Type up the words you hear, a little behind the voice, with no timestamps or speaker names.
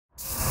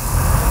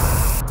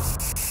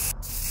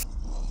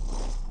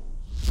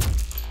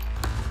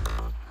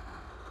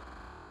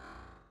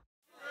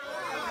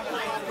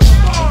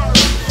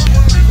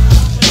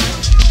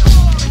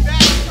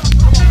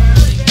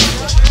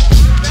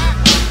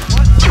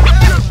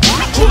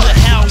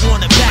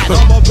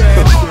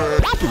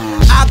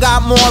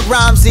more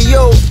rhymes than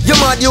you. You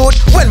mad youth,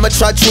 when me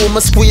try through, me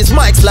squeeze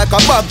mics like a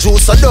bug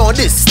juice. I know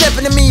this,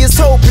 stepping to me is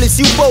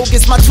hopeless. You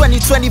bogus, my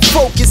 2020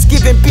 focus,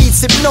 giving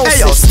beats hypnosis.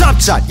 Hey yo, stop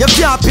chat, you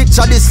can't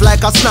picture this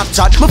like a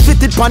Snapchat. Me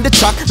fit it on the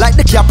track like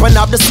the cap and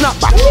have the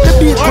snapback. The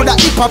beat could a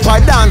hip hop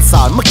or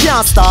dancehall. Me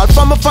can't stall,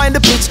 from me find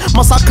the pitch,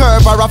 must a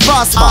curve or a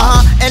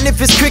fastball. And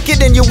if it's cricket,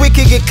 then you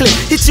wicked get clipped.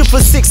 Hit you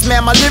for 6,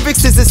 man, my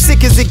lyrics is as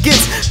sick as it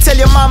gets. Tell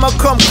your mama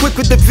come quick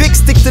with the Vic,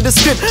 stick to the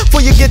script,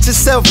 before you get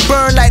yourself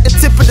burned like the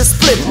tip of the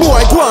split.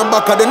 Boy, go on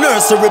back at the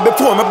nursery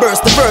before me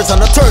burst the verse on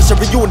a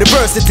tertiary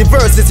university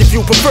verses. If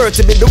you prefer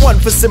to be the one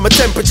for see my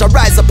temperature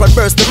rise up and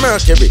burst the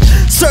mercury,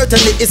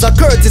 certainly is a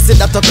courtesy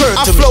that occurred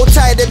to me. I flow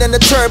tighter than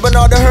the turban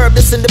or the herb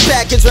that's in the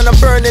package. When I'm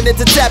burning it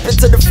to tap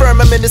into the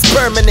firmament is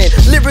permanent.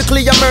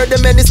 Lyrically I murder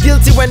man is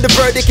guilty when the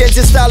verdict ends.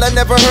 Your style I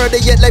never heard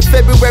it yet, like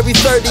February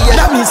 30th.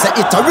 That means that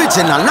it's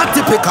original, not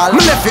typical.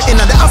 Me left you in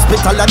the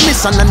hospital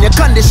admission and your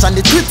condition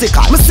is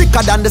critical. Me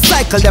sicker than the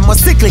cycle, them was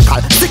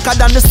cyclical. Sicker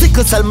than the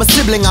sickle cell, my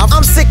sibling have.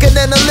 I'm sicker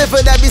than a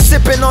liver that be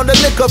sipping on the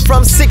liquor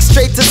from 6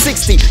 straight to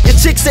 60. Your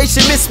chick say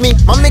she miss me,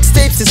 my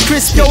mixtapes is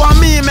crispy. Yo, I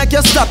mean make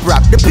you stop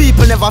rap, the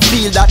people never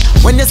feel that.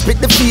 When you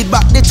spit the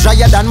feedback, they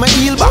drier than my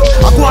heel back.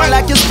 I go on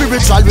like you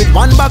spiritual with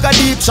one bag of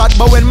deep shot,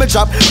 but when me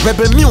drop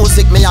rebel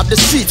music, me have the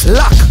streets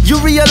lock. You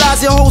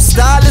realize your whole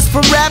style is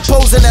from rap,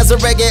 posing as a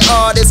reggae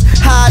artist,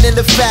 hiding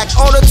the fact,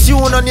 all the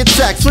tune on your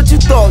tracks. What you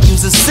thought, you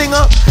was a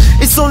singer?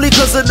 It's only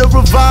cause of the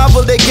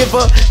revival they give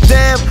a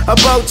damn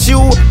about you.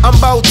 I'm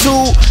about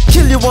to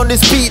kill you on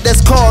this beat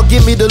that's called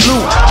Gimme the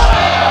Loot.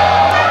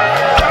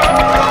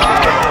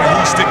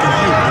 He's sticking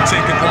you and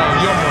taking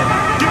all your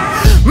money.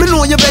 Me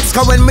know you vex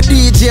cause when me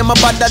DJ my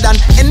better than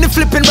any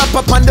flipping rap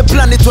up on the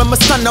planet. When me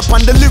stand up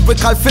on the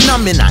lyrical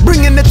phenomenon,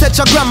 bringing the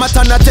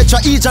tetragrammaton and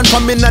tetrahedron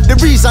from in the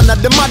reason of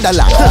the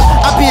motherland.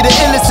 I be the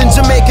illest in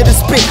Jamaica to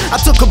spit. I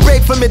took a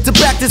break from it to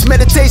practice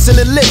meditation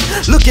and live.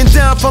 Looking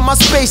down from my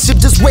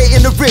spaceship just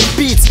waiting to rip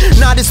beats.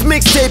 Now this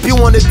mixtape you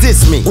wanna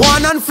diss me, go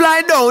on and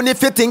fly down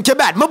if you think you're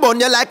bad. Me bun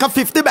you like a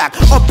 50 back,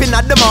 up in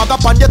at the mark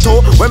up on your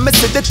toe when me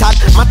see the tag.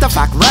 Matter of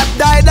fact, rap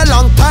died a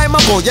long time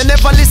ago, you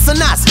never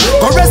listen us.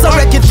 Go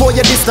resurrect it for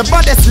you. This the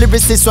baddest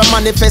lyricist will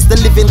manifest the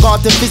living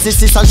God to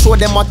physicists and show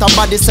them what a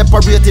body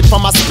separated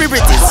from a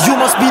spirit is. You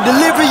must be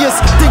delirious,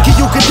 thinking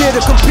you could dare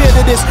to compare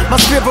to this. My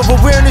sphere of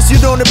awareness, you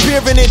don't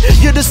appear in it.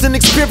 You're just an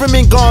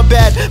experiment gone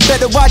bad.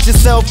 Better watch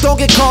yourself, don't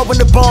get caught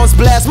when the bombs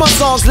blast. My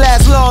songs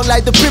last long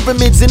like the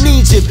pyramids in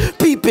Egypt.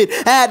 Peep it,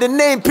 I had the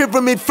name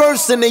pyramid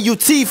first and then you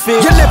teeth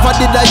it. You never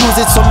did I use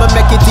it, so me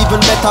make it even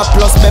better.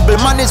 Plus rebel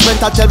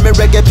management, I tell me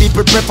reggae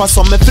people prefer,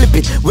 so me flip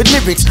it with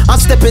lyrics and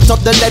step it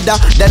up the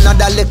ladder. Then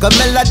another lick a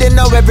melody.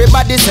 Now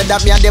everybody said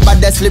that me and the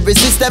baddest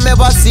lyricist them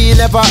ever seen,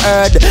 never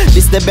heard.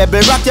 This the baby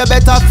rock, you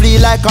better flee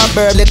like a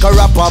bird. Like a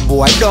rapper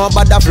boy, don't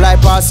bother fly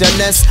past your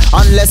nest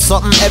unless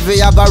something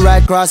heavy I got right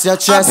across your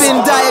chest. I've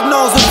been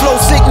diagnosed with flow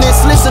sickness,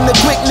 listen to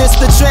quickness.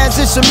 The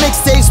transition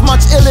mixtapes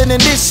much iller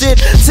than this shit.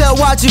 Tell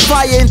Walshy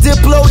Fire and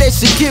Diplo they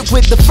should get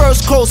with the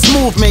first coast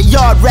movement.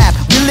 Yard rap,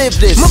 we live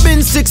this. My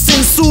bin 6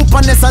 in soup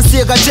and this and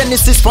Sega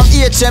Genesis from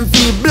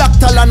HMV, Black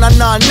Talon and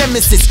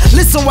non-nemesis.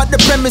 Listen what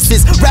the premise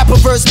is, rapper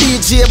verse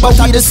DJ, but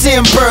we the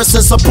same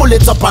person, so pull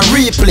it up and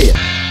replay.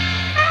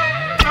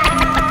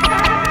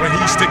 When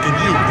he's sticking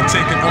you and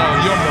taking all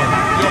your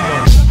money, your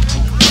money.